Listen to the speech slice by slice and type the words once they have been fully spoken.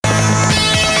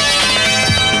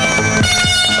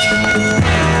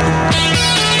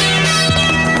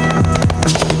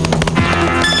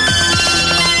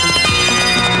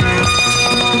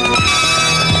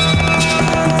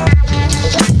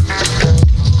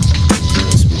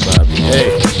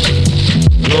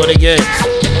the game.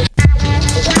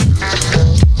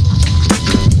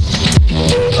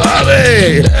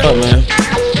 Oh man.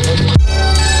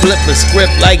 Flip the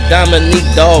script like Dominique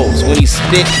Dawes. When he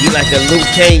spit, he like a Luke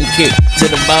Kane kick to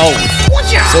the balls.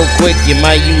 So quick, you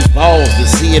might use balls to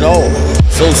see it all.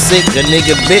 So sick, a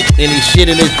nigga bit and he shit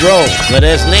in his drawers. But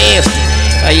that's nasty.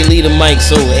 How you lead a mic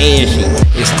so ashy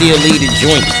and still lead a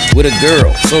joint with a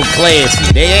girl so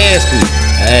classy? They ask me.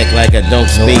 I act like I don't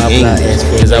speak English,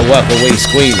 cause I walk away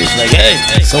squeamish. Like, hey,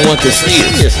 someone could see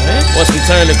us. Once we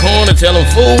turn the corner, tell them,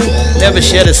 fool, never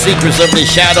share the secrets of the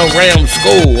Shadow Realm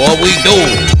school. All we do,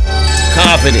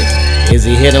 confident, is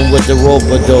he hit him with the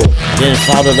rope-a-dope, then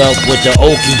followed up with the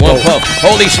okie one puff.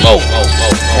 Holy smoke!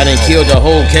 I done killed the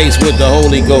whole case with the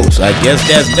Holy Ghost. I guess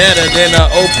that's better than an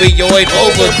opioid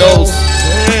overdose.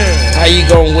 How you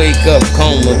gonna wake up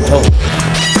comatose?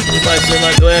 Anybody see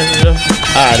my glasses, yo?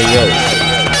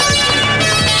 Adios.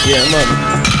 Yeah, mother.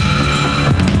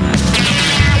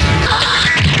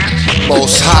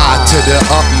 Most high to the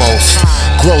utmost.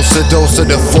 Gross a dose of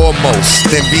the foremost.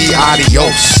 Then be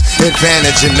adios.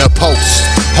 Advantage in the post.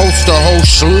 Host a whole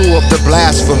slew of the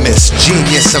blasphemous.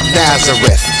 Genius of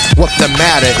Nazareth. What the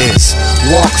matter is,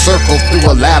 walk circle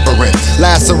through a labyrinth.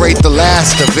 Lacerate the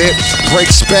last of it. Break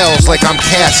spells like I'm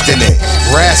casting it.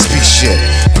 Raspy shit.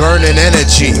 Burning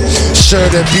energy. Sure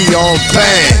to be on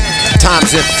bang.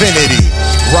 Times infinity.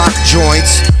 Rock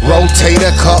joints, rotate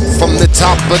a cup from the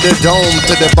top of the dome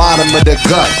to the bottom of the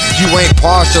gut. You ain't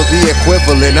partial, the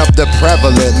equivalent of the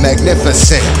prevalent,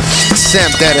 magnificent.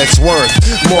 Semp that it's worth,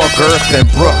 more girth than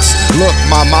Brooks. Look,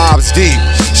 my mob's deep,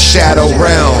 Shadow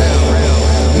Realm,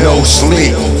 no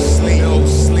sleep.